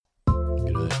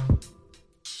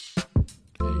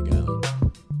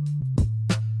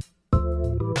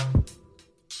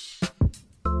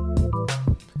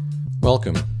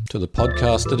Welcome to the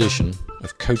podcast edition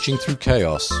of Coaching Through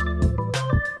Chaos,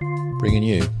 bringing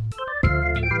you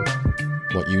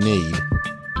what you need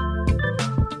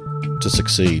to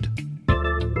succeed.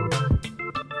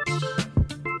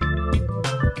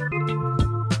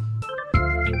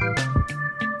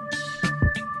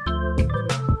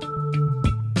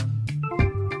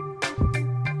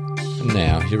 And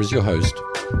now, here is your host,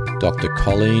 Dr.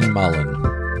 Colleen Mullen.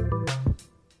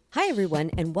 Hi,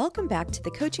 everyone, and welcome back to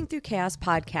the Coaching Through Chaos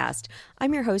podcast.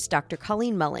 I'm your host, Dr.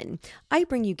 Colleen Mullen. I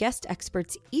bring you guest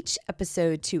experts each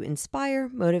episode to inspire,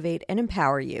 motivate, and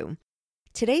empower you.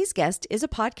 Today's guest is a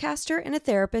podcaster and a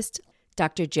therapist.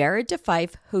 Dr. Jared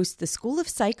DeFife hosts the School of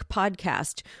Psych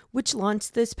podcast, which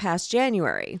launched this past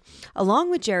January. Along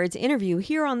with Jared's interview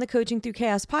here on the Coaching Through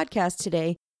Chaos podcast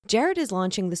today, Jared is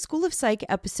launching the School of Psych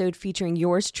episode featuring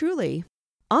yours truly.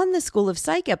 On the School of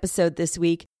Psych episode this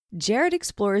week, Jared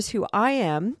explores who I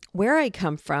am, where I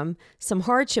come from, some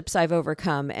hardships I've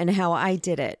overcome, and how I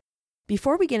did it.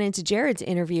 Before we get into Jared's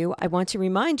interview, I want to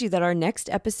remind you that our next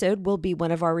episode will be one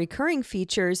of our recurring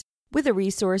features with a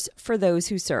resource for those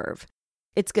who serve.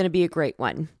 It's going to be a great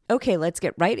one. Okay, let's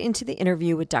get right into the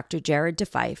interview with Dr. Jared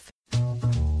DeFife.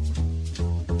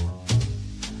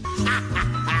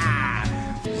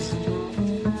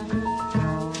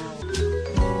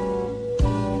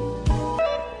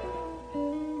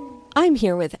 I'm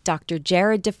here with Dr.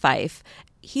 Jared DeFife.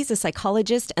 He's a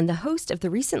psychologist and the host of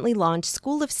the recently launched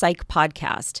School of Psych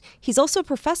podcast. He's also a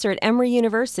professor at Emory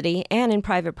University and in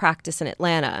private practice in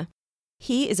Atlanta.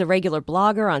 He is a regular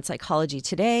blogger on Psychology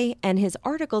Today, and his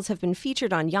articles have been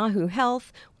featured on Yahoo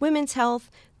Health, Women's Health,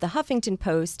 The Huffington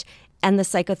Post, and the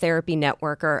Psychotherapy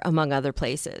Networker, among other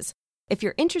places. If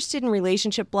you're interested in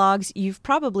relationship blogs, you've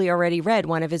probably already read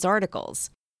one of his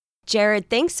articles. Jared,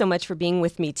 thanks so much for being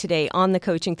with me today on the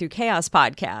Coaching Through Chaos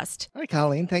podcast. Hi,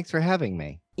 Colleen. Thanks for having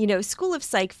me. You know, School of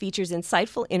Psych features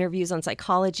insightful interviews on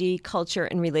psychology, culture,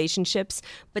 and relationships.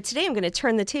 But today I'm going to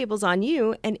turn the tables on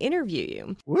you and interview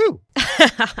you. Woo!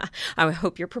 I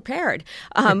hope you're prepared.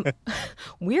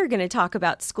 We're going to talk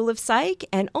about School of Psych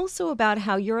and also about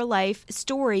how your life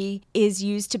story is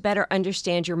used to better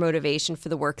understand your motivation for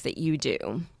the work that you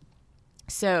do.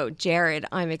 So, Jared,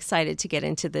 I'm excited to get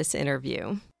into this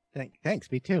interview. Thanks,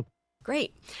 me too.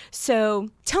 Great. So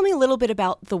tell me a little bit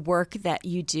about the work that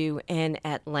you do in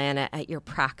Atlanta at your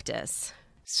practice.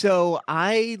 So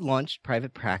I launched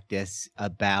private practice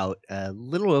about a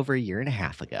little over a year and a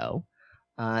half ago.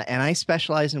 And I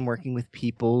specialize in working with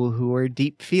people who are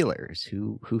deep feelers,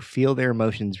 who feel their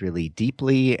emotions really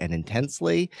deeply and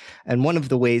intensely. And one of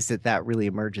the ways that that really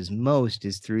emerges most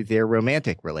is through their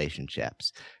romantic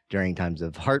relationships during times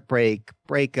of heartbreak,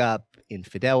 breakup,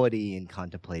 infidelity, and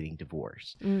contemplating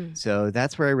divorce. So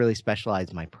that's where I really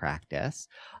specialize my practice.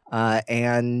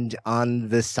 And on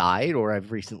the side, or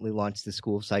I've recently launched the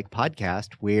School of Psych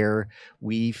podcast, where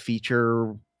we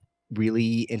feature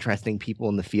really interesting people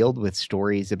in the field with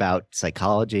stories about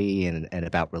psychology and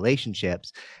about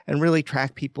relationships, and really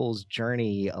track people's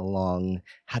journey along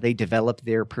how they develop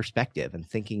their perspective and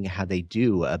thinking how they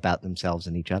do about themselves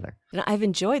and each other. And I've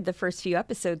enjoyed the first few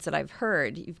episodes that I've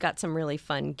heard. You've got some really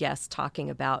fun guests talking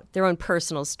about their own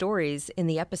personal stories in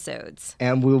the episodes.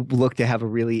 And we'll look to have a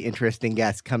really interesting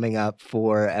guest coming up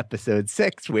for episode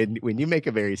 6 when you make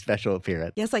a very special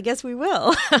appearance. Yes, I guess we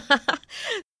will.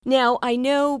 Now, I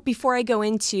know before I go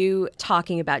into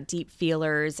talking about deep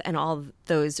feelers and all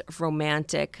those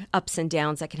romantic ups and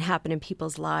downs that can happen in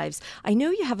people's lives, I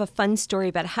know you have a fun story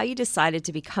about how you decided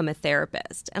to become a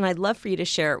therapist, and I'd love for you to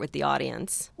share it with the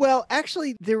audience. Well,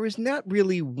 actually, there was not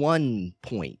really one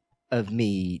point of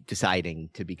me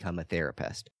deciding to become a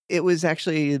therapist. It was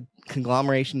actually a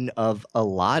conglomeration of a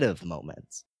lot of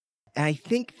moments. And I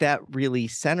think that really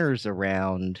centers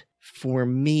around, for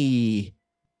me,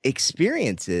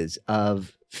 experiences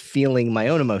of feeling my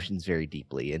own emotions very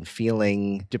deeply and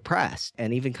feeling depressed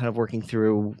and even kind of working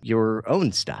through your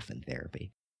own stuff in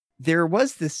therapy. There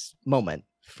was this moment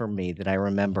for me that I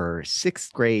remember,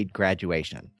 6th grade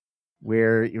graduation,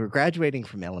 where you were graduating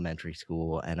from elementary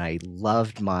school, and I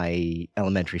loved my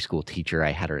elementary school teacher. I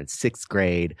had her in 6th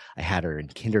grade. I had her in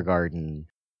kindergarten.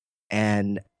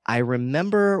 And I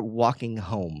remember walking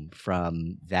home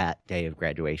from that day of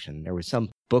graduation. There was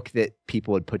some book that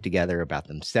people had put together about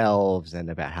themselves and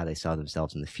about how they saw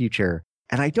themselves in the future.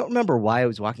 And I don't remember why I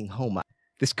was walking home.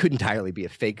 This could entirely be a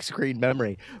fake screen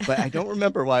memory, but I don't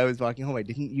remember why I was walking home. I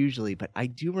didn't usually, but I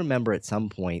do remember at some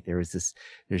point there's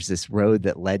this road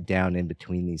that led down in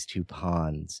between these two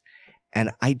ponds.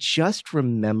 And I just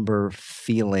remember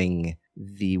feeling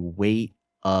the weight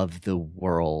of the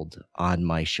world on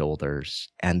my shoulders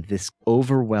and this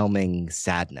overwhelming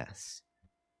sadness.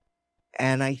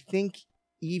 And I think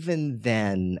even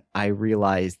then I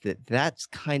realized that that's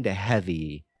kind of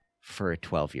heavy for a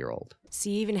 12-year-old. So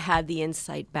you even had the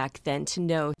insight back then to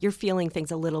know you're feeling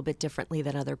things a little bit differently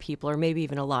than other people, or maybe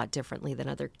even a lot differently than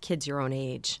other kids your own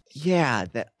age. Yeah,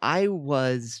 that I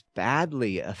was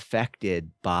badly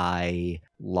affected by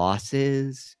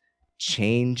losses,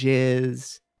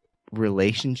 changes,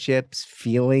 relationships,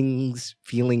 feelings,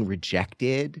 feeling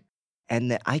rejected,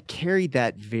 and that I carried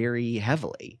that very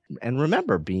heavily. And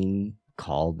remember being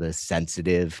called a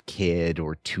sensitive kid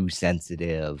or too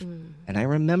sensitive. And I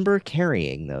remember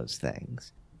carrying those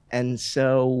things. And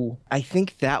so I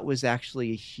think that was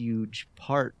actually a huge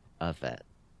part of it.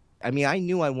 I mean, I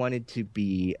knew I wanted to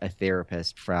be a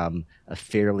therapist from a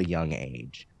fairly young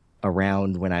age,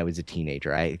 around when I was a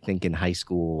teenager. I think in high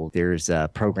school, there's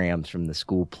programs from the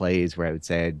school plays where I would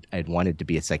say I'd wanted to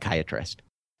be a psychiatrist.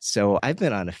 So I've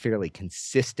been on a fairly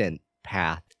consistent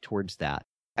path towards that.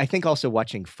 I think also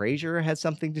watching Frasier has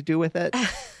something to do with it.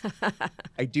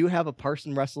 I do have a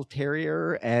Parson Russell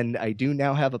Terrier, and I do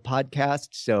now have a podcast,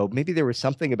 so maybe there was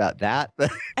something about that.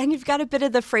 And you've got a bit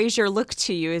of the Frasier look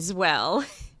to you as well.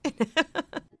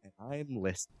 I'm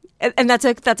listening. And that's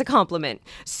a compliment.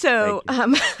 So,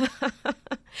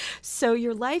 so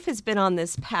your life has been on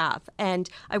this path, and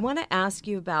I want to ask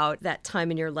you about that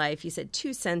time in your life. You said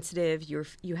too sensitive.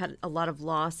 You had a lot of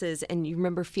losses, and you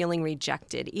remember feeling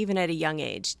rejected, even at a young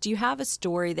age. Do you have a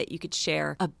story that you could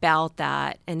share about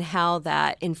that and how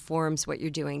that informs what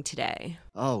you're doing today?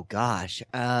 Oh gosh,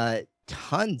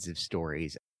 tons of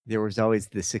stories. There was always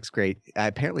the sixth grade.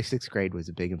 Apparently, sixth grade was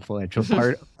a big influential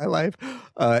part of my life.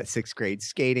 Sixth grade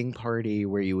skating party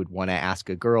where you would want to ask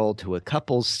a girl to a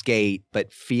couples skate,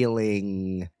 but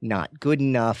feeling not good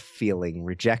enough, feeling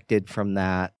rejected from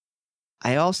that.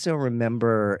 I also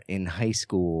remember in high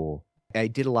school, I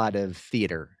did a lot of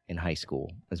theater in high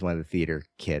school as one of the theater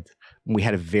kids. We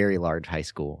had a very large high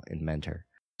school in Mentor.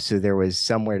 So there was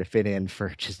somewhere to fit in for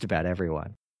just about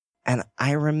everyone. And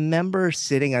I remember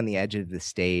sitting on the edge of the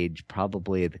stage,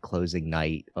 probably at the closing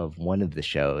night of one of the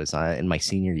shows. In my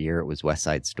senior year, it was West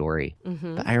Side Story.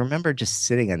 Mm-hmm. But I remember just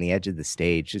sitting on the edge of the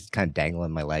stage, just kind of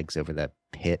dangling my legs over the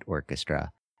pit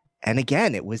orchestra. And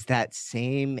again, it was that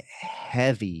same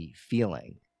heavy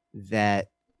feeling that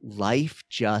life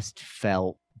just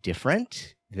felt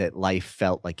different, that life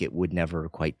felt like it would never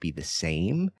quite be the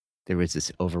same. There was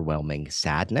this overwhelming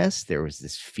sadness. There was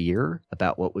this fear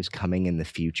about what was coming in the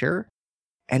future.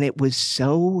 And it was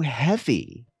so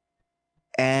heavy.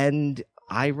 And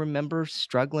I remember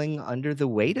struggling under the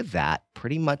weight of that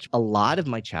pretty much a lot of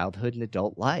my childhood and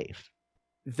adult life.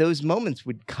 Those moments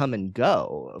would come and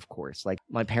go, of course. Like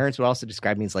my parents would also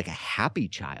describe me as like a happy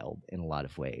child in a lot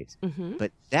of ways. Mm-hmm.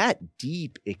 But that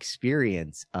deep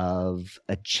experience of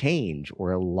a change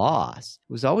or a loss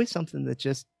was always something that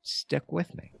just stuck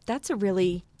with me. That's a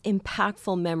really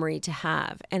impactful memory to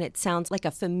have. And it sounds like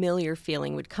a familiar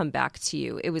feeling would come back to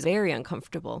you. It was very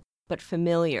uncomfortable, but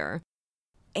familiar.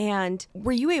 And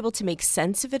were you able to make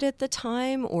sense of it at the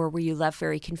time, or were you left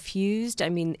very confused? I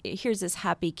mean, here's this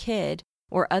happy kid,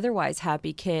 or otherwise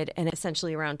happy kid, and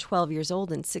essentially around 12 years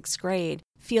old in sixth grade,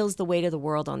 feels the weight of the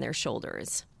world on their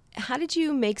shoulders. How did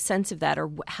you make sense of that,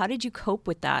 or how did you cope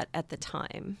with that at the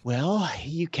time? Well,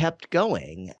 you kept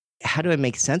going. How do I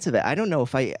make sense of it? I don't know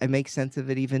if I make sense of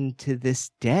it even to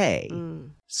this day.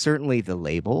 Certainly the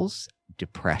labels,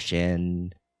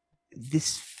 depression,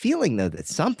 this feeling, though, that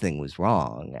something was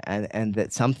wrong and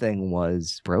that something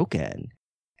was broken.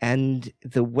 And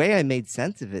the way I made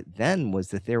sense of it then was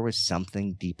that there was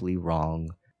something deeply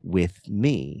wrong with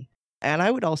me. And I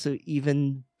would also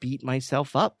even beat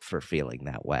myself up for feeling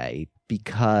that way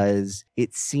because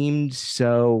it seemed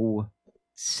so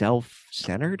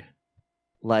self-centered.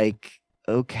 Like,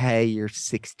 okay, you're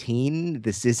 16.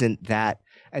 This isn't that.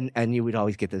 And you would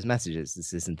always get those messages.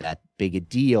 This isn't that big a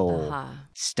deal.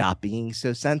 Stop being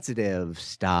so sensitive.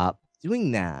 Stop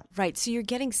doing that. Right. So you're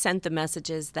getting sent the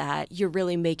messages that you're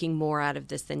really making more out of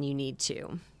this than you need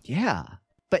to. Yeah.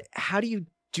 But how do you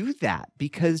do that?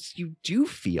 Because you do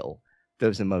feel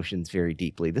those emotions very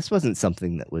deeply. This wasn't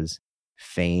something that was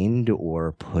feigned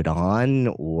or put on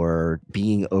or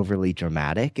being overly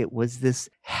dramatic. It was this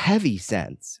heavy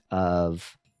sense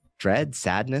of dread,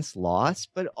 sadness, loss,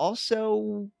 but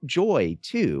also joy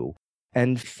too,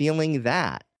 and feeling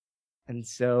that. And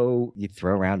so you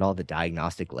throw around all the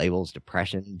diagnostic labels,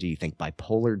 depression, do you think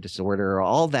bipolar disorder,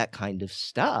 all that kind of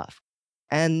stuff.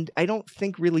 And I don't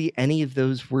think really any of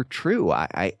those were true.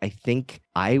 I think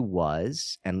I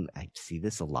was, and I see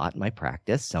this a lot in my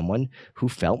practice, someone who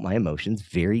felt my emotions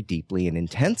very deeply and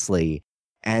intensely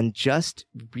and just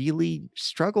really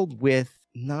struggled with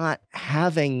not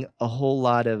having a whole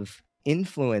lot of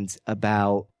influence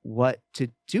about what to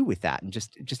do with that and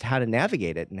just how to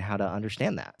navigate it and how to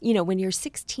understand that. When you're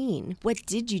 16, what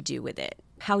did you do with it?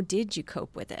 How did you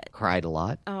cope with it? Cried a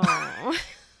lot. Oh.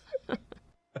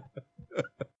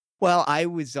 Well, I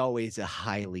was always a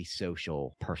highly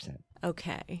social person.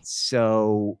 Okay.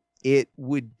 So it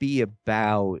would be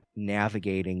about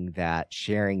navigating that,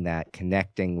 sharing that,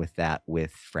 connecting with that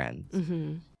with friends.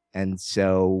 Mm-hmm. And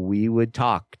so we would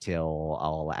talk till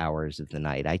all hours of the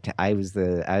night. I was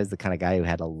the kind of guy who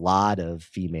had a lot of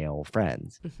female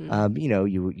friends. Mm-hmm.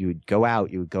 You would go out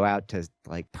to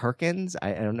like Perkins.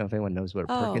 I don't know if anyone knows what a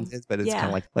Perkins is, but it's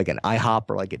kind of like an IHOP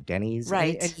or like a Denny's.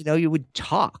 Right. And you would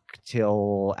talk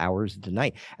till hours of the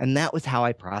night. And that was how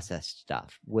I processed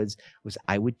stuff was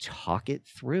I would talk it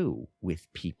through with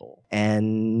people.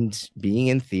 And being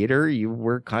in theater, you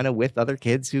were kind of with other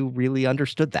kids who really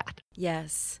understood that.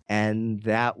 Yes. And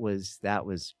that was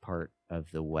part of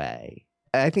the way.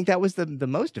 I think that was the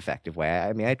most effective way.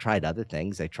 I mean, I tried other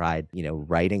things. I tried,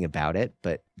 writing about it,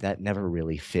 but that never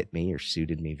really fit me or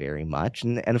suited me very much.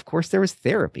 And of course, there was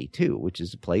therapy too, which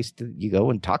is a place you go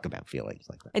and talk about feelings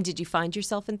like that. And did you find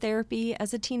yourself in therapy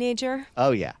as a teenager?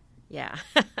 Oh, yeah. Yeah.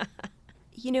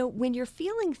 When you're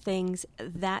feeling things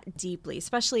that deeply,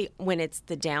 especially when it's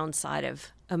the downside of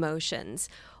emotions,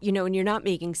 and you're not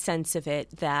making sense of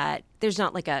it, that there's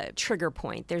not like a trigger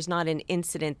point. There's not an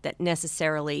incident that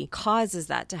necessarily causes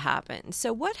that to happen.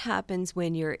 So what happens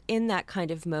when you're in that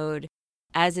kind of mode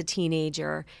as a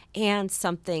teenager and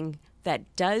something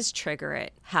that does trigger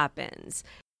it happens?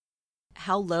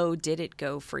 How low did it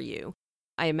go for you?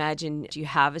 I imagine, do you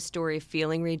have a story of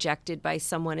feeling rejected by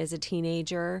someone as a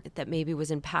teenager that maybe was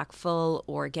impactful,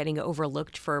 or getting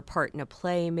overlooked for a part in a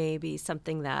play, maybe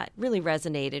something that really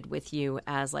resonated with you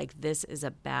as like, this is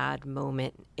a bad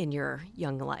moment in your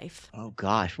young life? Oh,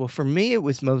 gosh. Well, for me, it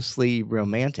was mostly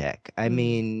romantic. I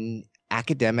mean,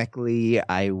 academically,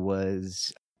 I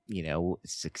was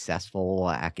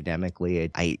successful academically.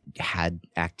 I had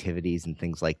activities and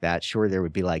things like that. Sure, there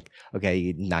would be like, okay,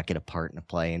 you'd not get a part in a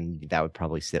play, and that would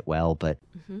probably sit well. But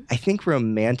I think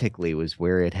romantically was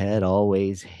where it had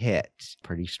always hit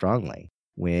pretty strongly.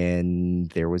 When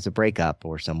there was a breakup,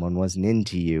 or someone wasn't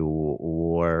into you,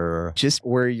 or just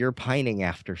where you're pining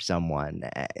after someone.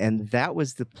 And that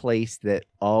was the place that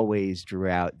always drew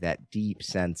out that deep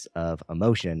sense of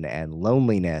emotion and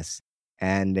loneliness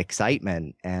and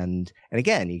excitement. And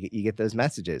again, you get those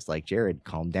messages like, Jared,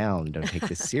 calm down, don't take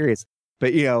this serious.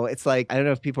 But, it's like, I don't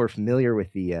know if people are familiar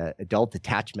with the adult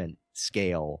attachment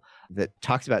scale that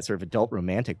talks about sort of adult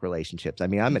romantic relationships. I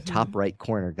mean, I'm a top right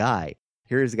corner guy.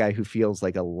 Here's a guy who feels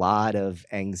like a lot of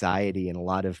anxiety and a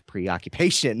lot of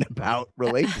preoccupation about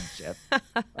relationships,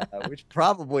 which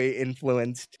probably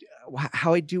influenced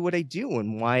how I do what I do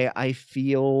and why I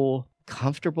feel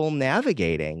comfortable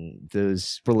navigating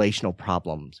those relational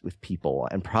problems with people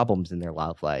and problems in their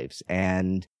love lives.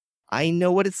 And I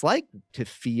know what it's like to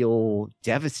feel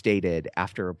devastated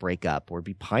after a breakup, or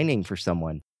be pining for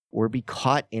someone, or be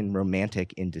caught in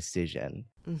romantic indecision.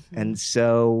 And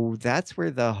so that's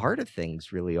where the heart of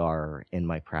things really are in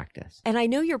my practice. And I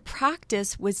know your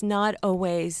practice was not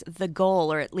always the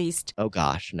goal, or at least... Oh,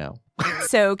 gosh, no.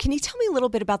 So can you tell me a little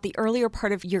bit about the earlier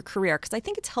part of your career? Because I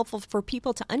think it's helpful for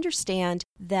people to understand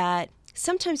that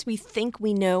sometimes we think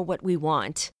we know what we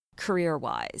want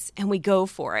career-wise, and we go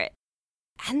for it.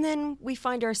 And then we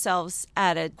find ourselves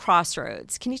at a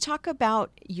crossroads. Can you talk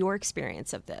about your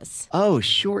experience of this? Oh,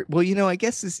 sure. Well, I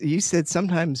guess you said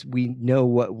sometimes we know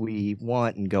what we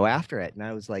want and go after it. And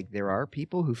I was like, there are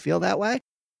people who feel that way.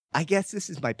 I guess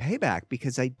this is my payback,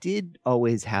 because I did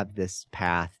always have this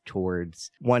path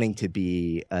towards wanting to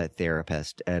be a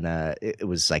therapist. And it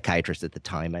was psychiatrist at the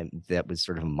time. That was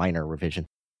sort of a minor revision.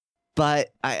 But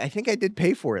I think I did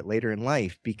pay for it later in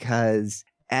life, because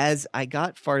as I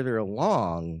got farther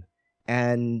along,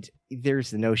 and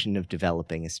there's the notion of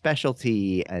developing a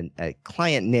specialty and a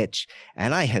client niche,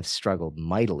 and I have struggled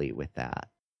mightily with that.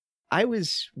 I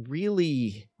was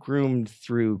really groomed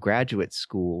through graduate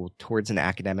school towards an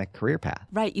academic career path.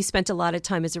 Right. You spent a lot of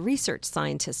time as a research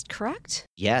scientist, correct?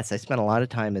 Yes, I spent a lot of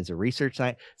time as a research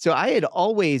scientist. So I had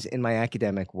always, in my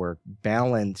academic work,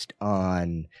 balanced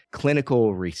on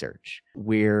clinical research,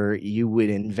 where you would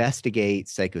investigate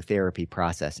psychotherapy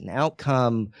process and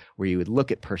outcome, where you would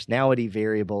look at personality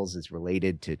variables as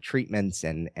related to treatments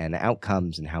and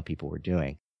outcomes and how people were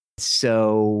doing.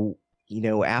 So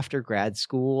After grad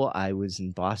school, I was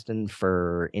in Boston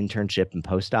for internship and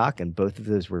postdoc, and both of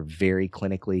those were very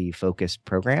clinically focused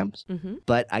programs. Mm-hmm.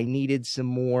 But I needed some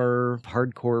more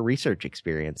hardcore research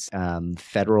experience,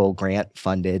 federal grant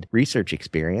funded research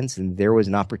experience. And there was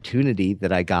an opportunity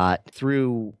that I got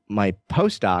through my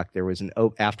postdoc.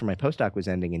 After my postdoc was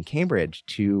ending in Cambridge,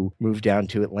 to move down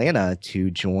to Atlanta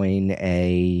to join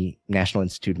a National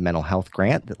Institute of Mental Health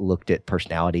grant that looked at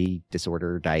personality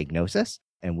disorder diagnosis.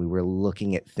 And we were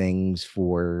looking at things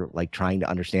for like trying to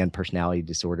understand personality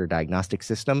disorder diagnostic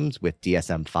systems with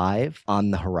DSM-5 on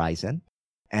the horizon.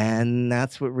 And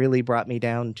that's what really brought me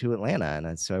down to Atlanta.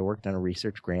 And so I worked on a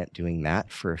research grant doing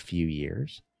that for a few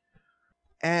years.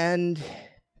 And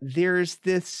there's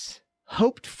this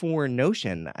hoped for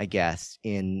notion, I guess,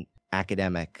 in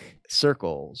academic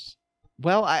circles.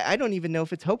 Well, I don't even know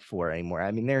if it's hoped for anymore.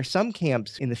 I mean, there are some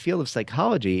camps in the field of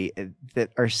psychology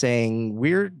that are saying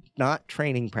we're not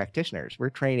training practitioners. We're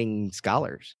training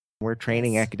scholars. We're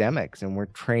training academics, and we're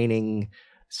training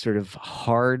sort of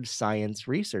hard science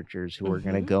researchers who are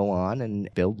going to go on and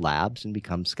build labs and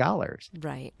become scholars.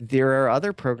 Right. There are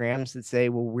other programs that say,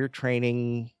 well, we're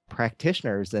training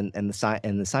practitioners, and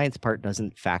the science part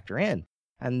doesn't factor in.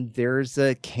 And there's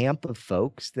a camp of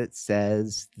folks that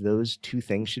says those two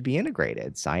things should be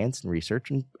integrated, science and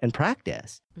research and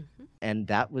practice. Mm-hmm. And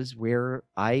that was where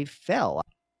I fell.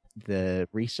 The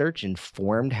research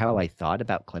informed how I thought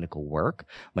about clinical work.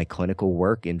 My clinical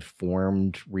work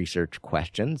informed research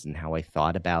questions and how I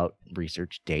thought about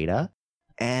research data.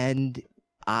 And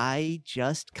I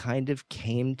just kind of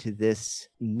came to this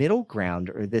middle ground,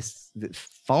 or this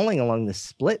falling along the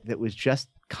split that was just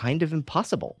kind of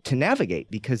impossible to navigate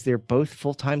because they're both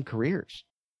full-time careers.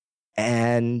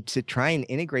 And to try and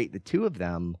integrate the two of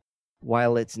them,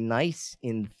 while it's nice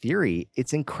in theory,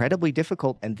 it's incredibly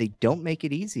difficult, and they don't make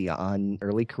it easy on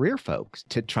early career folks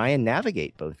to try and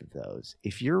navigate both of those.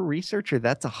 If you're a researcher,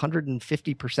 that's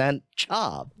 150%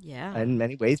 job. Yeah. In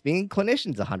many ways, being a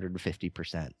clinician's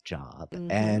 150% job.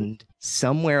 Mm-hmm. And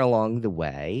somewhere along the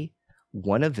way,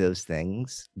 one of those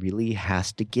things really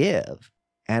has to give.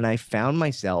 And I found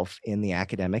myself in the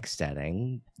academic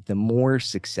setting, the more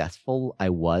successful I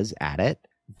was at it,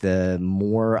 the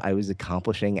more I was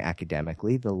accomplishing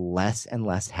academically, the less and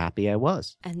less happy I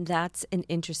was. And that's an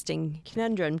interesting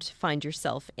conundrum to find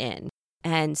yourself in.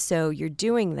 And so you're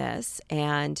doing this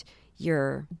and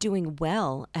you're doing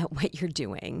well at what you're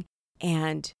doing.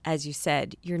 And as you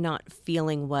said, you're not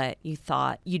feeling what you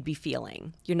thought you'd be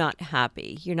feeling. You're not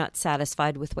happy. You're not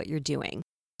satisfied with what you're doing.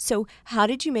 So how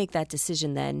did you make that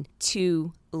decision then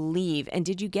to leave? And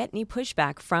did you get any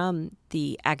pushback from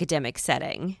the academic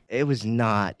setting? It was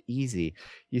not easy.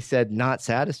 You said not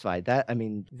satisfied.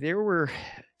 There were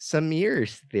some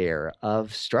years there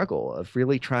of struggle, of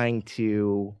really trying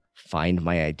to find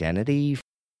my identity.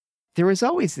 There was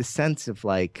always this sense of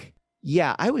like,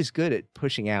 yeah, I was good at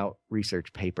pushing out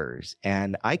research papers,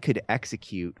 and I could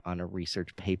execute on a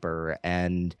research paper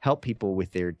and help people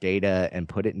with their data and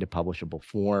put it into publishable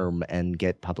form and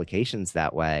get publications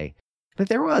that way. But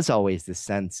there was always this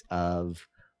sense of,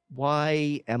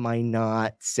 why am I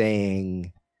not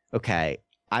saying, okay,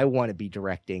 I want to be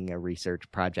directing a research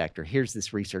project, or here's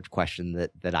this research question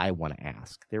that I want to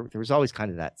ask. There was always kind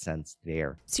of that sense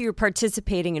there. So you're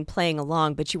participating and playing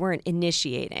along, but you weren't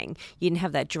initiating. You didn't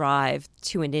have that drive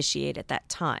to initiate at that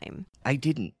time. I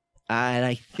didn't.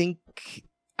 And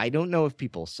I don't know if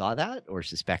people saw that or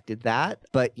suspected that,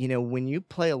 but when you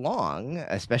play along,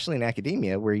 especially in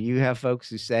academia, where you have folks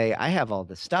who say, I have all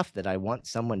the stuff that I want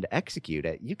someone to execute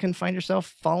it, you can find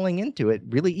yourself falling into it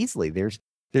really easily. There are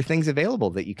things available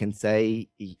that you can say,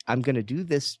 I'm going to do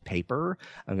this paper,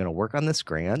 I'm going to work on this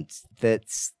grant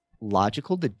that's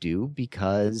logical to do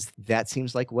because that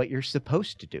seems like what you're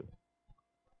supposed to do.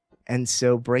 And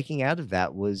so breaking out of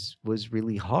that was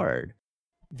really hard.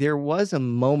 There was a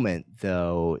moment,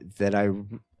 though,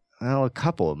 a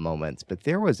couple of moments, but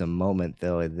there was a moment,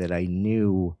 though, that I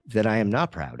knew that I am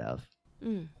not proud of.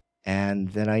 And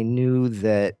that I knew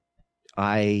that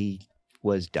I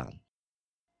was done.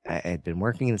 I had been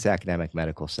working in this academic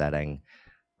medical setting,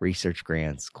 research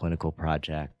grants, clinical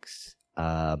projects,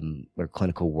 or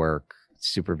clinical work,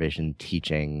 supervision,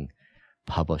 teaching,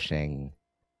 publishing,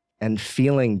 and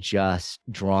feeling just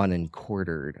drawn and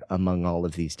quartered among all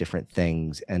of these different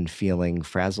things, and feeling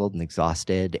frazzled and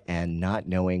exhausted, and not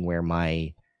knowing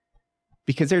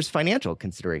because there's financial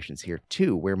considerations here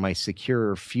too, where my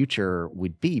secure future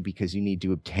would be, because you need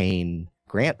to obtain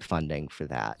grant funding for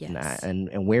that. Yes.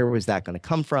 And where was that going to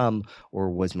come from? Or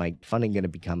was my funding going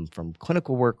to come from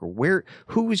clinical work? Or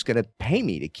who's going to pay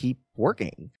me to keep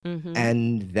working? Mm-hmm.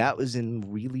 And that was in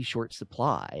really short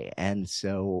supply. And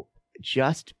so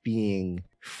just being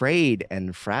frayed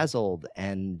and frazzled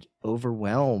and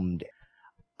overwhelmed,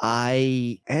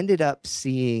 I ended up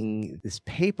seeing this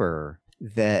paper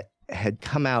that had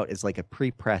come out as like a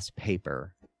pre-press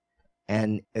paper.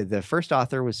 And the first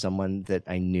author was someone that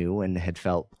I knew and had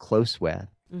felt close with.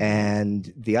 Mm-hmm.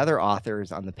 And the other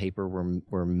authors on the paper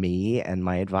were me and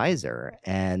my advisor.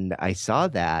 And I saw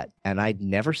that, and I'd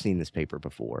never seen this paper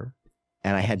before.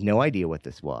 And I had no idea what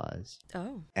this was.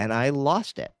 Oh. And I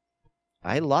lost it.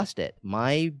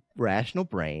 My rational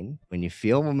brain, when you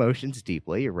feel emotions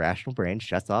deeply, your rational brain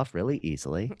shuts off really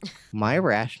easily. My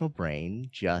rational brain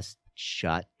just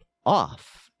shut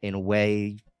off in a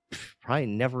way probably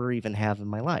never even have in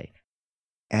my life.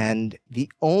 And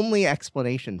the only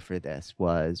explanation for this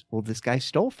was, well, this guy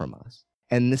stole from us.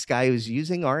 And this guy was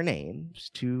using our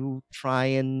names to try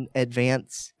and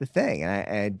advance the thing. And I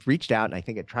had reached out, and I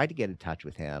think I tried to get in touch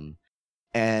with him,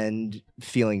 and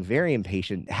feeling very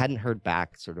impatient, hadn't heard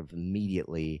back sort of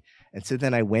immediately. And so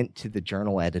then I went to the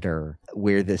journal editor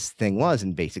where this thing was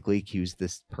and basically accused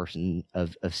this person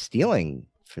of stealing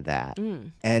for that.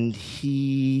 Mm. And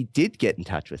he did get in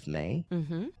touch with me,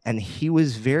 mm-hmm. and he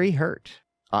was very hurt,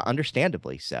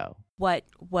 understandably so. What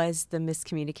was the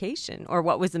miscommunication, or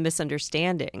what was the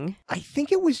misunderstanding? I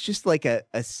think it was just like a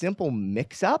simple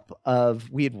mix-up of,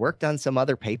 we had worked on some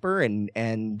other paper,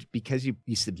 and because you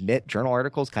submit journal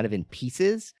articles kind of in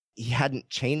pieces, he hadn't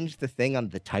changed the thing on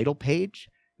the title page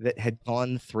that had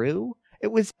gone through.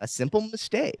 It was a simple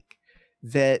mistake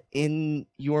that in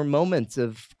your moments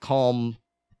of calm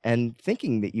and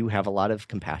thinking that you have a lot of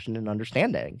compassion and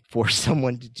understanding for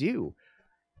someone to do.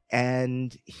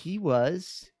 And he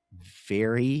was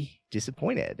very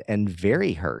disappointed and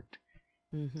very hurt.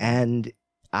 Mm-hmm. And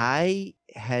I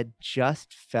had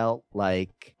just felt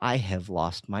like I have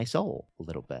lost my soul a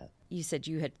little bit. You said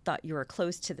you had thought you were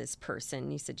close to this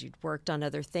person. You said you'd worked on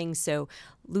other things. So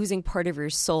losing part of your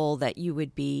soul, that you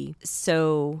would be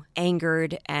so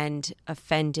angered and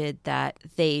offended that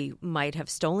they might have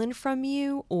stolen from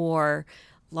you, or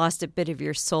lost a bit of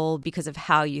your soul because of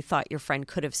how you thought your friend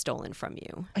could have stolen from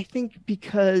you? I think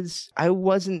because I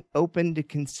wasn't open to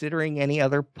considering any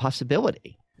other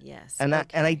possibility. Yes. And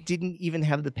I didn't even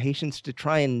have the patience to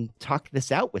try and talk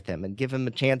this out with him and give him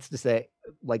a chance to say,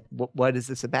 like, what is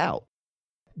this about?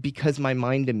 Because my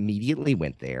mind immediately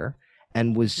went there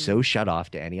and was mm-hmm. so shut off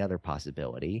to any other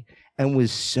possibility and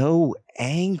was so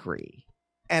angry.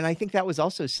 And I think that was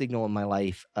also a signal in my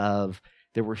life of,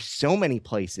 there were so many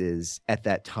places at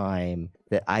that time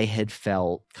that I had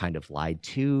felt kind of lied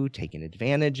to, taken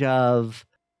advantage of,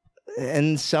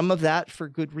 and some of that for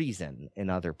good reason in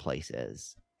other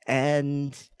places.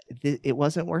 And it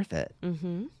wasn't worth it.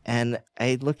 Mm-hmm. And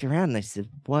I looked around and I said,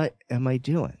 what am I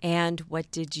doing? And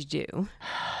what did you do?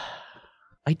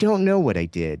 I don't know what I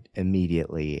did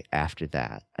immediately after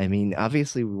that. I mean,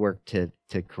 obviously we worked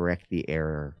to correct the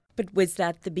error. But was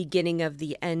that the beginning of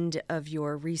the end of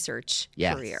your research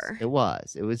career? Yes, it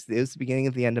was. It was the beginning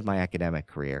of the end of my academic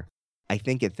career. I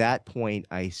think at that point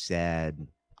I said,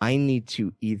 I need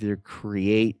to either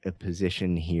create a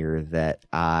position here that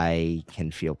I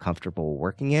can feel comfortable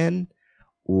working in,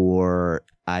 or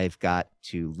I've got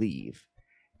to leave.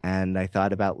 And I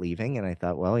thought about leaving, and I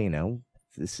thought, well,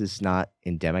 this is not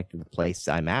endemic to the place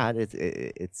I'm at.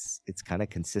 It's kind of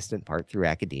consistent part through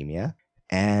academia.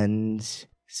 And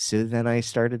so then I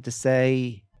started to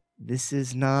say, this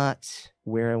is not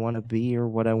where I want to be or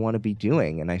what I want to be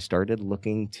doing. And I started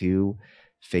looking to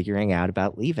figuring out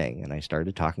about leaving. And I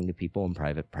started talking to people in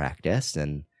private practice.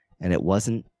 And it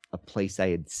wasn't a place I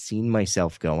had seen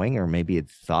myself going, or maybe had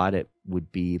thought it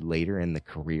would be later in the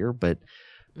career. But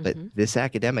this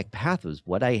academic path was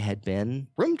what I had been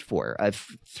groomed for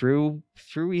through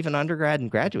even undergrad and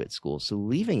graduate school. So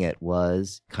leaving it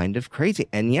was kind of crazy.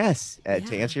 And yes,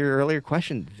 to answer your earlier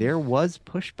question, there was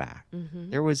pushback.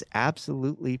 Mm-hmm. There was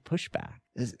absolutely pushback.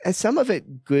 As some of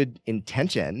it good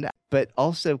intention, but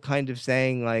also kind of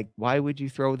saying, like, why would you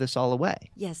throw this all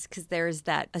away? Yes, because there's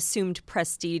that assumed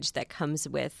prestige that comes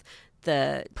with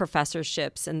the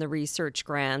professorships and the research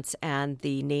grants and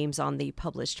the names on the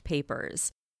published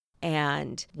papers.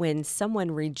 And when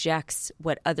someone rejects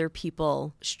what other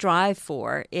people strive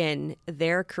for in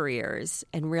their careers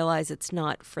and realize it's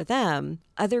not for them,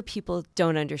 other people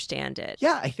don't understand it.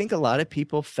 Yeah, I think a lot of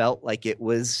people felt like it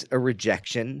was a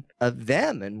rejection of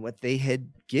them and what they had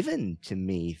given to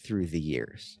me through the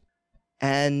years.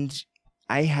 And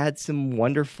I had some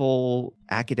wonderful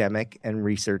academic and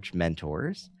research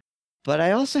mentors. But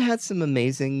I also had some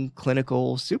amazing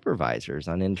clinical supervisors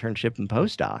on internship and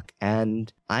postdoc.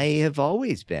 And I have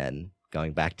always been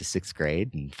going back to 6th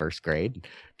grade and 1st grade,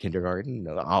 kindergarten.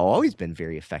 I've always been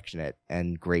very affectionate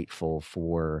and grateful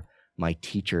for my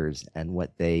teachers and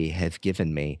what they have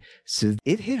given me. So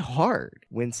it hit hard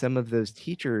when some of those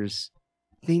teachers,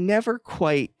 they never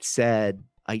quite said,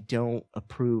 I don't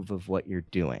approve of what you're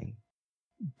doing,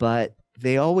 but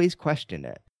they always question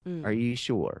it. Are you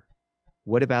sure?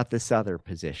 What about this other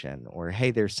position? Or, hey,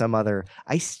 there's some other.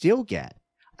 I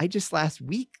just last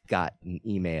week got an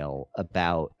email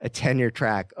about a tenure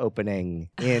track opening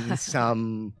in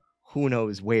some who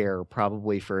knows where,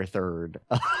 probably for a third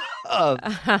of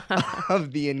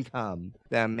the income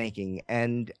that I'm making.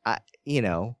 And,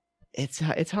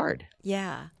 it's hard.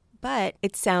 Yeah. But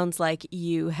it sounds like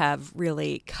you have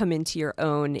really come into your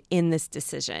own in this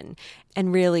decision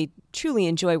and really truly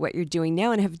enjoy what you're doing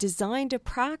now and have designed a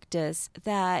practice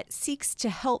that seeks to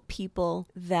help people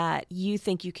that you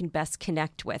think you can best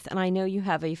connect with. And I know you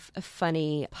have a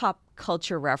funny pop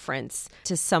culture reference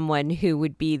to someone who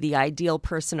would be the ideal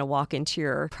person to walk into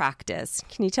your practice.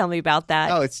 Can you tell me about that?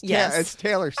 Oh, it's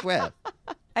Taylor Swift.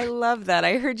 I love that.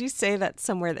 I heard you say that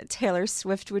somewhere, that Taylor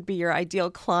Swift would be your ideal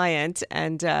client.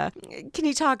 And can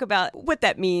you talk about what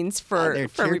that means for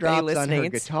everybody listening? On her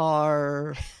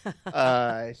guitar.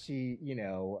 She,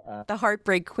 the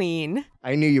Heartbreak Queen.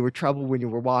 I knew you were trouble when you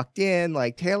were walked in.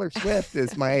 Like, Taylor Swift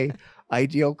is my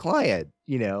ideal client,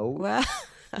 Well.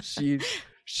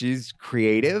 She's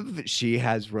creative. She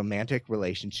has romantic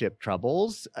relationship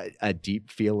troubles, a deep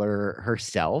feeler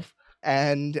herself.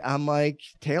 And I'm like,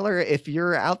 Taylor, if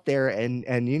you're out there and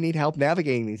you need help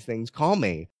navigating these things, call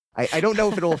me. I don't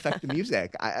know if it'll affect the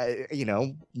music.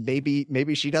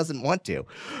 Maybe she doesn't want to.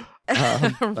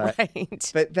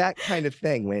 Right. But that kind of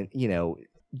thing, when,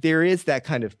 there is that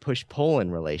kind of push-pull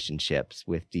in relationships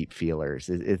with deep feelers.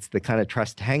 It's the kind of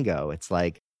trust tango. It's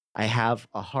like, I have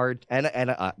a hard, and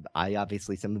I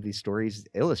obviously, some of these stories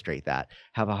illustrate that,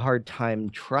 have a hard time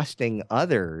trusting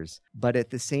others, but at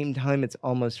the same time, it's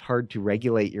almost hard to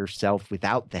regulate yourself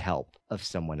without the help of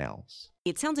someone else.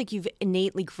 It sounds like you've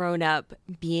innately grown up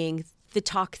being the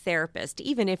talk therapist,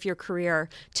 even if your career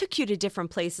took you to different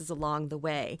places along the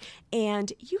way.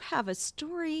 And you have a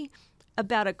story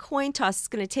about a coin toss. It's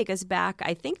going to take us back,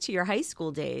 I think, to your high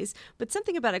school days, but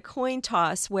something about a coin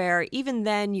toss where even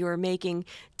then you were making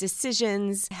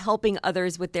decisions, helping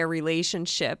others with their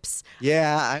relationships.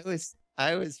 Yeah,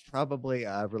 I was probably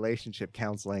relationship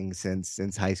counseling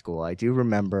since high school. I do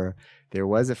remember there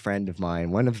was a friend of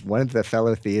mine, one of the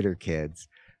fellow theater kids,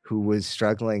 who was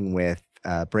struggling with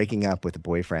breaking up with a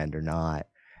boyfriend or not,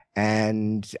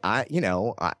 and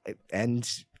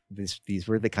these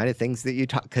were the kind of things that you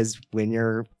talk, because when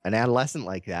you're an adolescent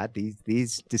like that,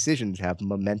 these decisions have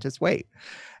momentous weight.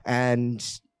 And,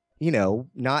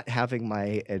 not having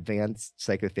my advanced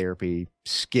psychotherapy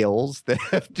skills that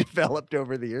have developed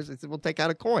over the years, I said, well, take out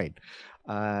a coin.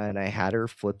 And I had her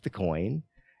flip the coin,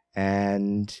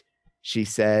 and she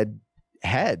said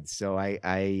heads. So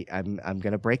I'm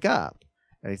going to break up.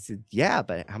 And I said, yeah,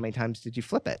 but how many times did you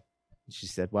flip it? And she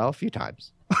said, well, a few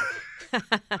times.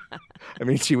 I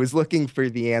mean, she was looking for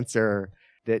the answer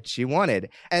that she wanted.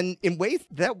 And in ways,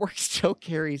 that work still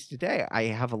carries today. I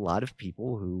have a lot of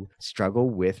people who struggle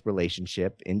with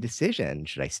relationship indecision.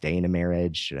 Should I stay in a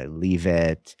marriage? Should I leave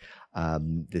it?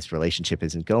 This relationship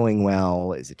isn't going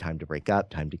well. Is it time to break up?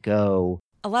 Time to go?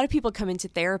 A lot of people come into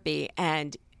therapy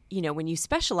and when you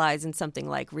specialize in something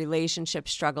like relationship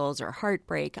struggles or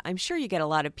heartbreak, I'm sure you get a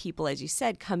lot of people, as you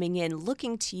said, coming in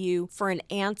looking to you for an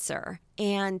answer.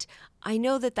 And I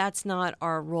know that that's not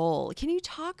our role. Can you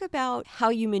talk about how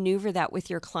you maneuver that with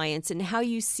your clients and how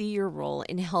you see your role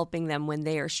in helping them when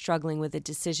they are struggling with a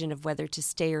decision of whether to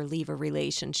stay or leave a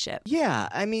relationship? Yeah,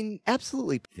 I mean,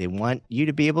 absolutely. They want you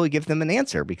to be able to give them an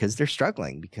answer because they're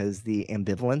struggling, because the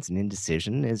ambivalence and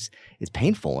indecision is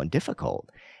painful and difficult.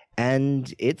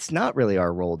 And it's not really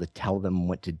our role to tell them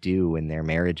what to do in their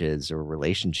marriages or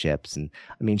relationships. And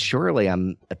I mean, surely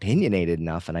I'm opinionated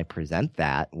enough and I present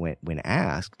that when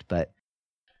asked, but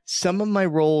some of my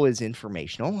role is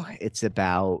informational. It's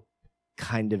about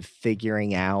kind of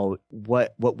figuring out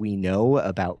what we know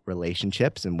about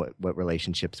relationships and what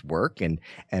relationships work and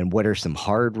what are some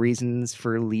hard reasons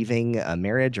for leaving a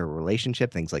marriage or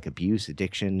relationship, things like abuse,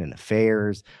 addiction, and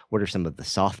affairs. What are some of the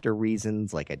softer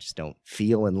reasons, like I just don't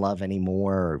feel in love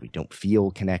anymore, or we don't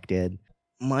feel connected.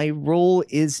 My role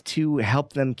is to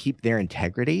help them keep their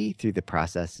integrity through the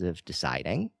process of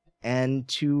deciding, and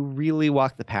to really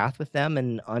walk the path with them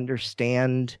and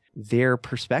understand their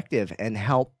perspective and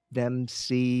help them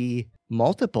see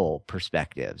multiple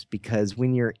perspectives. Because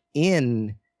when you're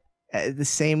in the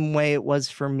same way it was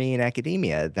for me in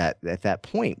academia, that at that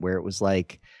point where it was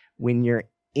like, when you're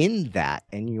in that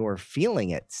and you're feeling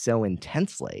it so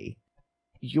intensely,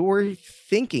 your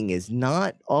thinking is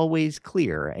not always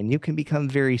clear, and you can become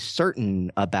very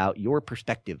certain about your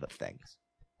perspective of things.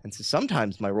 And so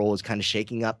sometimes my role is kind of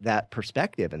shaking up that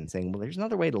perspective and saying, well, there's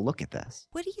another way to look at this.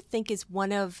 What do you think is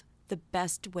one of the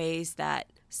best ways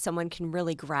that someone can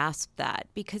really grasp that?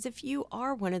 Because if you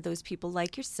are one of those people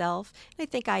like yourself, and I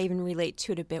think I even relate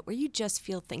to it a bit, where you just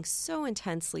feel things so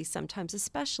intensely sometimes,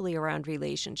 especially around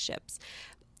relationships,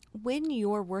 when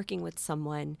you're working with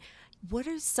someone, what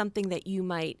is something that you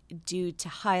might do to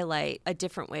highlight a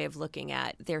different way of looking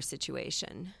at their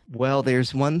situation? Well,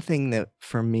 there's one thing that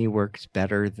for me works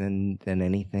better than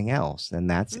anything else, and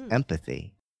that's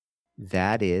empathy.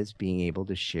 That is being able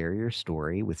to share your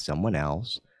story with someone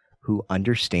else who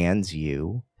understands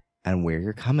you and where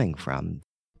you're coming from.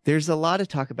 There's a lot of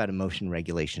talk about emotion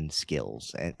regulation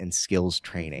skills and skills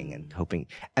training and coping,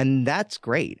 and that's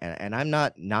great. And I'm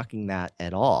not knocking that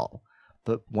at all.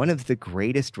 But one of the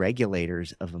greatest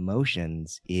regulators of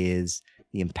emotions is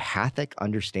the empathic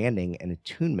understanding and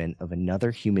attunement of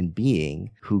another human being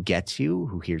who gets you,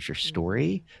 who hears your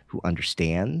story, who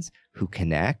understands, who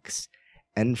connects.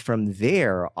 And from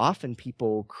there, often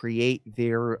people create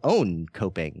their own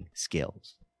coping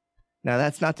skills. Now,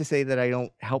 that's not to say that I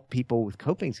don't help people with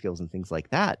coping skills and things like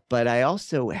that, but I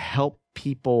also help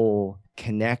people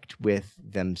connect with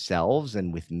themselves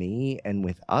and with me and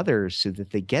with others so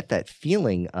that they get that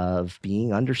feeling of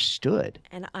being understood.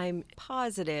 And I'm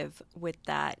positive with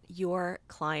that your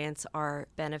clients are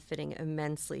benefiting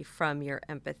immensely from your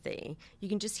empathy. You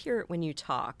can just hear it when you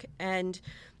talk. And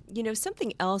you know,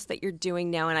 something else that you're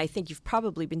doing now, and I think you've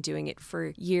probably been doing it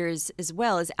for years as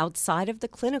well, is outside of the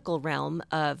clinical realm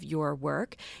of your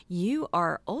work, you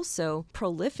are also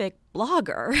prolific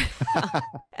blogger.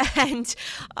 And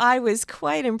I was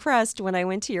quite impressed when I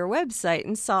went to your website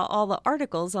and saw all the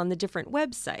articles on the different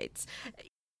websites.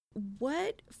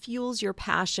 What fuels your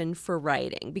passion for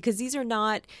writing? Because these are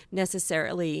not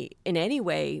necessarily in any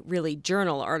way really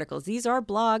journal articles. These are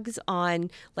blogs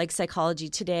on like Psychology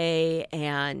Today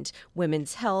and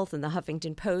Women's Health and the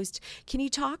Huffington Post. Can you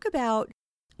talk about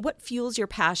what fuels your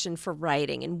passion for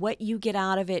writing and what you get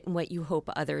out of it and what you hope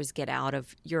others get out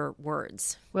of your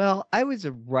words? Well, I was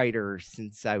a writer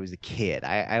since I was a kid.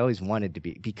 I always wanted to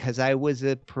be, because I was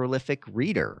a prolific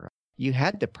reader. You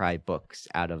had to pry books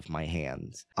out of my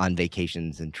hands on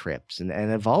vacations and trips, and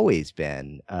I've always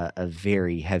been a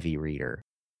very heavy reader.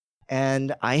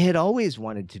 And I had always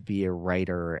wanted to be a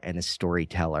writer and a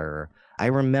storyteller. I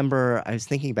remember I was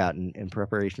thinking about in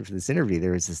preparation for this interview,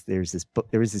 there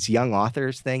was this young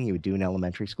authors thing you would do in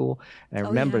elementary school. And I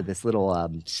remember this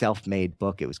little self-made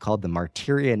book. It was called the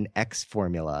Martyrian X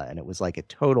Formula, and it was like a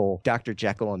total Dr.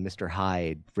 Jekyll and Mr.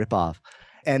 Hyde ripoff.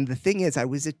 And the thing is, I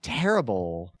was a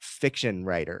terrible fiction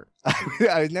writer.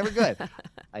 I was never good.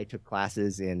 I took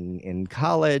classes in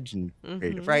college and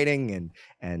creative writing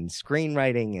and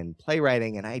screenwriting and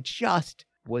playwriting, and I just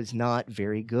was not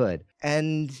very good.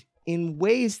 And in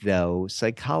ways, though,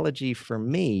 psychology for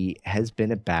me has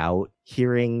been about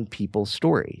hearing people's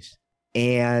stories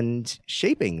and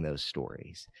shaping those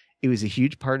stories. It was a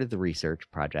huge part of the research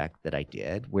project that I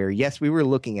did, where, yes, we were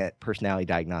looking at personality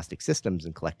diagnostic systems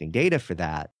and collecting data for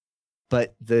that.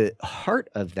 But the heart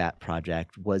of that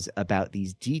project was about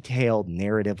these detailed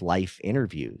narrative life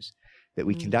interviews that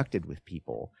we conducted with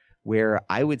people, where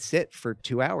I would sit for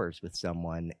 2 hours with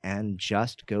someone and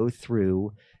just go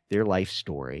through their life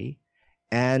story.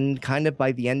 And kind of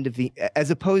by the end of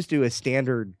as opposed to a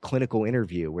standard clinical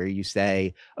interview where you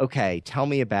say, okay, tell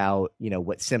me about,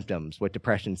 what symptoms, what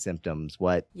depression symptoms,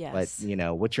 what's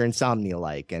your insomnia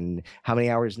like, and how many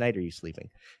hours a night are you sleeping?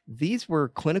 These were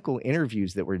clinical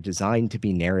interviews that were designed to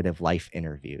be narrative life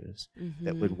interviews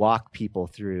that would walk people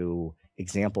through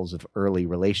examples of early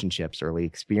relationships, early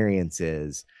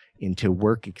experiences, into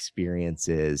work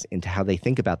experiences, into how they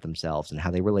think about themselves and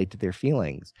how they relate to their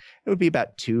feelings. It would be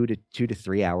about 2 to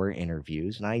 3 hour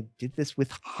interviews. And I did this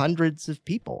with hundreds of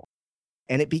people.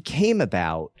 And it became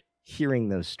about hearing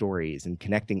those stories and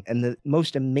connecting. And the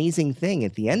most amazing thing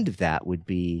at the end of that would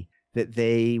be that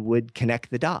they would connect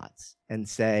the dots and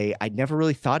say, I'd never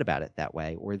really thought about it that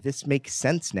way, or this makes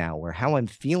sense now, or how I'm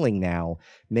feeling now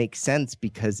makes sense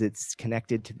because it's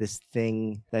connected to this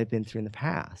thing that I've been through in the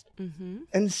past.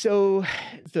 And so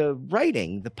the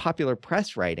writing, the popular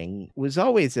press writing, was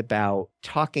always about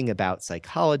talking about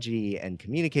psychology and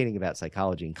communicating about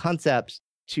psychology and concepts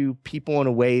to people in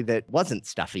a way that wasn't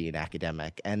stuffy and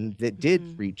academic and that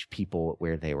did reach people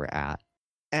where they were at.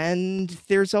 And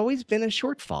there's always been a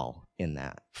shortfall in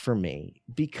that for me,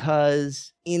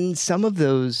 because in some of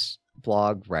those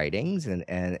blog writings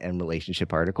and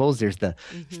relationship articles. There's the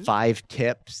 5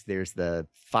 tips. There's the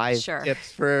 5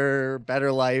 tips for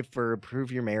better life, for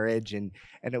improve your marriage. And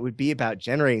it would be about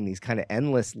generating these kind of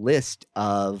endless list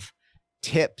of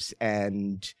tips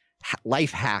and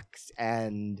life hacks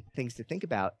and things to think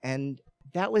about. And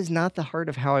that was not the heart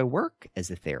of how I work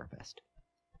as a therapist.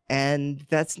 And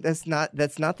that's not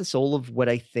the soul of what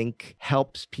I think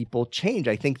helps people change.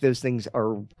 I think those things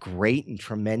are great and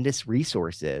tremendous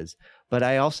resources, but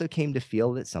I also came to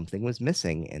feel that something was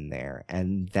missing in there.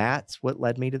 And that's what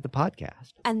led me to the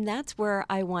podcast. And that's where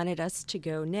I wanted us to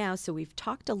go now. So we've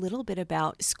talked a little bit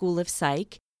about School of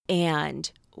Psych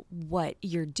and what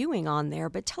you're doing on there,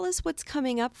 but tell us what's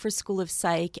coming up for School of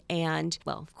Psych and,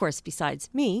 well, of course, besides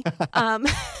me,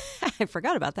 I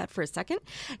forgot about that for a second,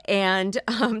 and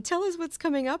tell us what's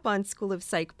coming up on School of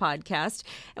Psych podcast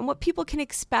and what people can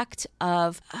expect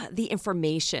of the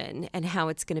information and how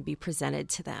it's going to be presented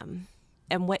to them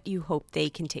and what you hope they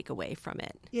can take away from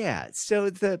it. Yeah, so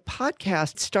the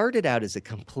podcast started out as a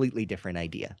completely different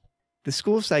idea. The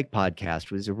School of Psych podcast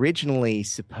was originally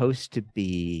supposed to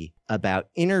be about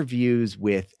interviews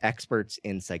with experts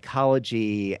in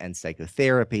psychology and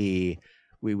psychotherapy.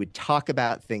 We would talk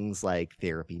about things like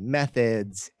therapy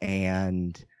methods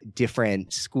and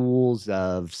different schools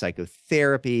of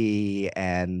psychotherapy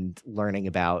and learning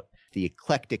about the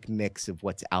eclectic mix of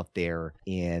what's out there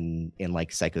in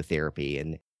like psychotherapy.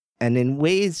 And in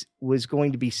ways was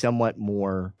going to be somewhat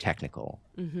more technical.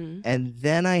 Mm-hmm. And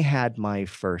then I had my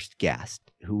first guest,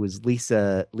 who was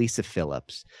Lisa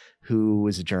Phillips, who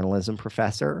was a journalism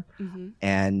professor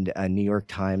and a New York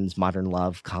Times Modern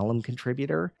Love column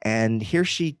contributor. And here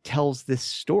she tells this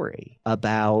story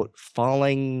about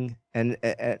falling and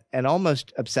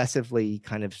almost obsessively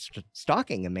kind of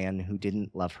stalking a man who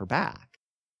didn't love her back.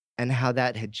 And how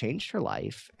that had changed her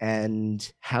life,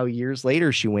 and how years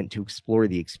later she went to explore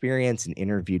the experience and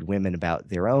interviewed women about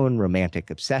their own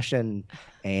romantic obsession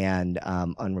and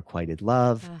unrequited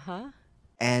love.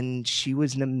 And she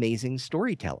was an amazing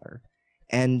storyteller.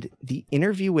 And the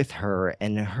interview with her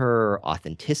and her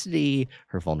authenticity,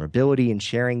 her vulnerability in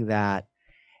sharing that,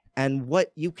 and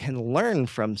what you can learn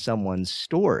from someone's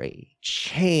story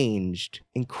changed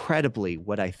incredibly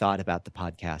what I thought about the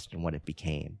podcast and what it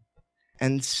became.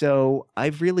 And so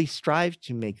I've really strived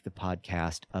to make the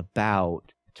podcast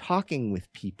about talking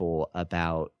with people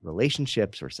about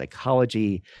relationships or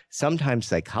psychology, sometimes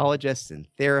psychologists and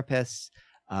therapists,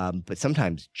 but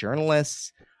sometimes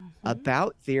journalists,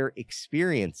 about their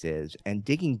experiences and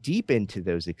digging deep into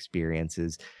those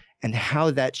experiences and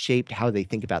how that shaped how they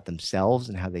think about themselves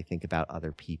and how they think about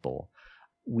other people.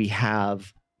 We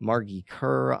have Margie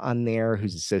Kerr on there,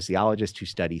 who's a sociologist who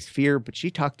studies fear, but she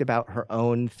talked about her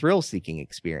own thrill-seeking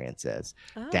experiences,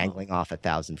 dangling off a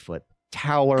 1,000-foot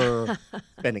tower,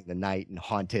 spending the night in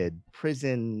haunted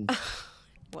prisons.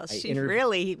 Well, she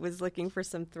really was looking for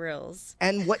some thrills.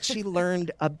 And what she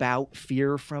learned about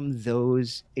fear from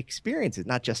those experiences,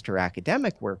 not just her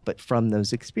academic work, but from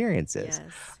those experiences.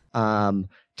 Yes.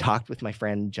 Talked with my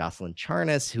friend Jocelyn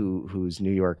Charnas, who's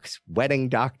New York's wedding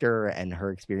doctor, and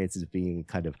her experiences of being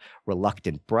kind of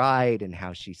reluctant bride and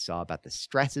how she saw about the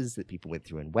stresses that people went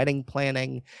through in wedding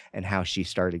planning and how she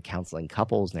started counseling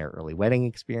couples in their early wedding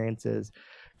experiences.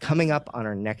 Coming up on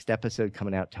our next episode,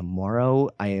 coming out tomorrow,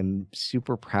 I am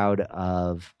super proud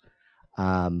of,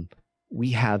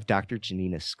 we have Dr.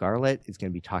 Janina Scarlett is going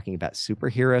to be talking about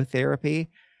superhero therapy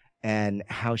and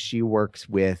how she works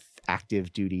with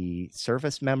active duty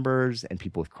service members and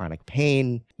people with chronic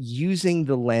pain using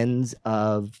the lens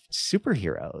of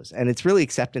superheroes. And it's really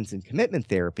acceptance and commitment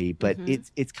therapy, but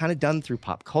it's kind of done through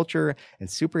pop culture and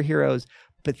superheroes.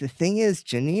 But the thing is,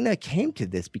 Janina came to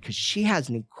this because she has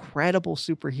an incredible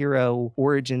superhero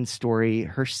origin story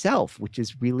herself, which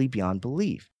is really beyond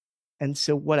belief. And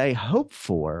so what I hope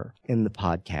for in the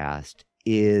podcast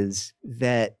is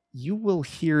that you will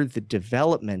hear the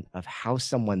development of how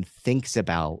someone thinks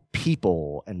about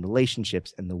people and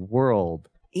relationships and the world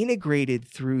integrated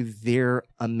through their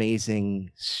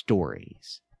amazing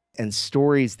stories and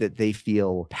stories that they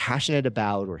feel passionate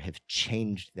about or have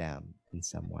changed them in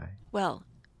some way. Well,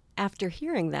 after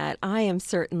hearing that, I am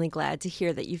certainly glad to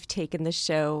hear that you've taken the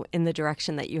show in the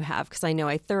direction that you have, because I know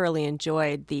I thoroughly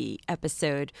enjoyed the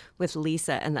episode with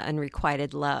Lisa and the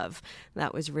unrequited love.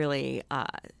 That was really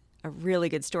a really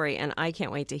good story, and I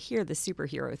can't wait to hear the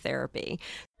superhero therapy.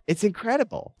 It's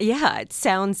incredible. Yeah, it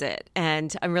sounds it.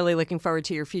 And I'm really looking forward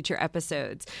to your future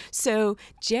episodes. So,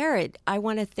 Jared, I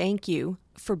want to thank you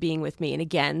for being with me. And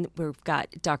again, we've got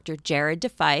Dr. Jared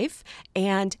DeFife.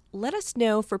 And let us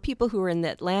know for people who are in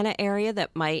the Atlanta area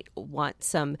that might want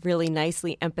some really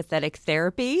nicely empathetic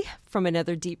therapy from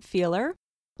another deep feeler.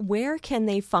 Where can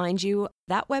they find you,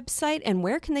 that website, and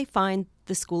where can they find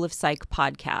the School of Psych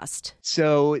podcast?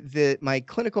 So my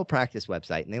clinical practice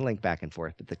website, and they link back and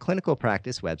forth, but the clinical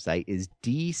practice website is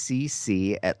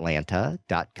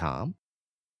dccatlanta.com.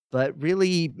 But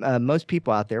really, most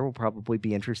people out there will probably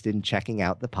be interested in checking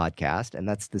out the podcast, and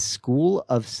that's the School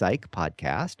of Psych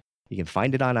podcast. You can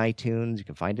find it on iTunes. You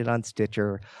can find it on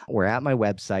Stitcher. We're at my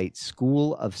website,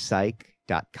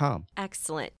 schoolofpsych.com.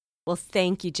 Excellent. Well,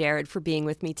 thank you, Jared, for being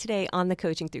with me today on the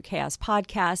Coaching Through Chaos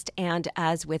podcast. And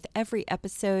as with every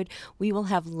episode, we will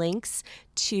have links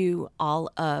to all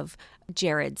of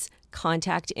Jared's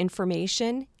contact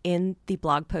information in the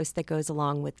blog post that goes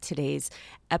along with today's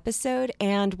episode.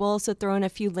 And we'll also throw in a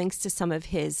few links to some of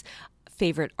his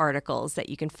favorite articles that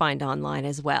you can find online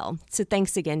as well. So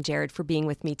thanks again, Jared, for being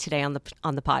with me today on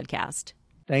the podcast.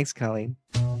 Thanks, Colleen.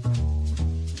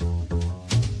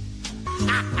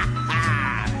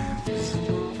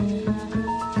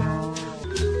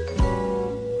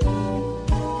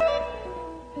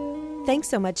 Thanks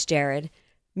so much, Jared.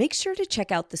 Make sure to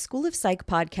check out the School of Psych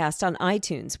podcast on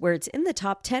iTunes, where it's in the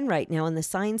top 10 right now in the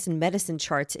science and medicine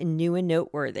charts in new and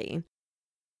noteworthy.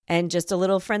 And just a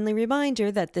little friendly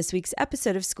reminder that this week's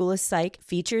episode of School of Psych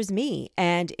features me,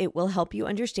 and it will help you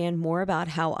understand more about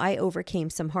how I overcame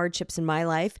some hardships in my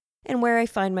life and where I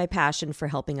find my passion for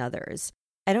helping others.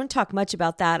 I don't talk much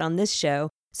about that on this show,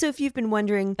 so if you've been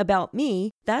wondering about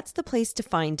me, that's the place to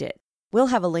find it. We'll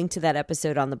have a link to that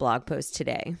episode on the blog post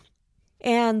today.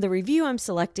 And the review I'm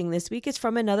selecting this week is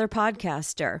from another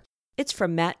podcaster. It's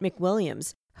from Matt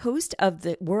McWilliams, host of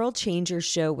the World Changers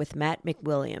Show with Matt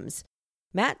McWilliams.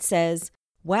 Matt says,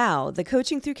 "Wow, the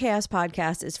Coaching Through Chaos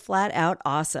podcast is flat out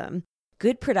awesome.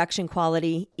 Good production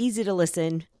quality, easy to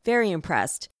listen, very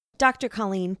impressed. Dr.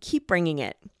 Colleen, keep bringing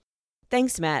it."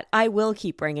 Thanks, Matt. I will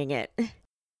keep bringing it.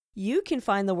 You can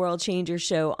find the World Changers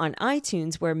Show on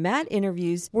iTunes, where Matt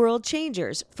interviews world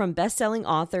changers, from best-selling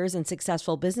authors and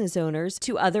successful business owners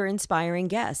to other inspiring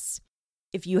guests.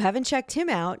 If you haven't checked him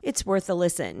out, it's worth a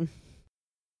listen.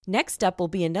 Next up will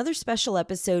be another special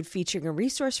episode featuring a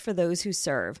resource for those who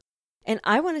serve. And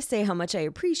I want to say how much I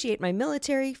appreciate my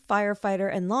military, firefighter,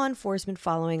 and law enforcement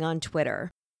following on Twitter.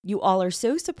 You all are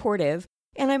so supportive,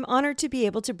 and I'm honored to be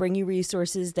able to bring you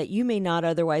resources that you may not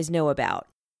otherwise know about.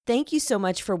 Thank you so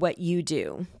much for what you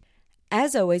do.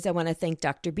 As always, I want to thank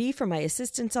Dr. B for my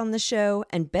assistance on the show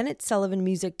and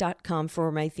BennettSullivanmusic.com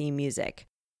for my theme music.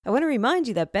 I want to remind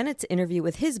you that Bennett's interview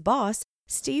with his boss,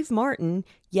 Steve Martin,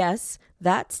 yes,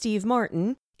 that Steve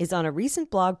Martin, is on a recent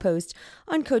blog post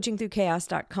on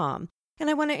coachingthroughchaos.com.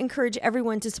 And I want to encourage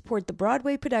everyone to support the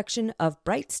Broadway production of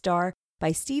Bright Star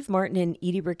by Steve Martin and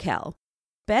Edie Brickell.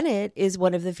 Bennett is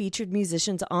one of the featured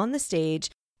musicians on the stage,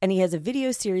 and he has a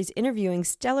video series interviewing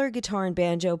stellar guitar and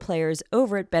banjo players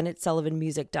over at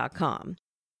BennettSullivanmusic.com.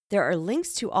 There are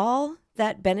links to all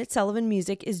that Bennett Sullivan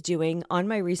Music is doing on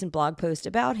my recent blog post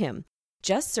about him.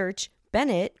 Just search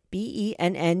Bennett, Bennett,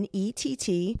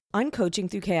 on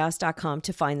coachingthroughchaos.com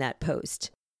to find that post.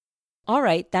 All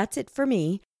right, that's it for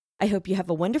me. I hope you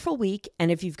have a wonderful week, and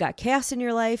if you've got chaos in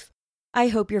your life, I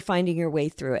hope you're finding your way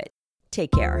through it.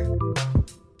 Take care.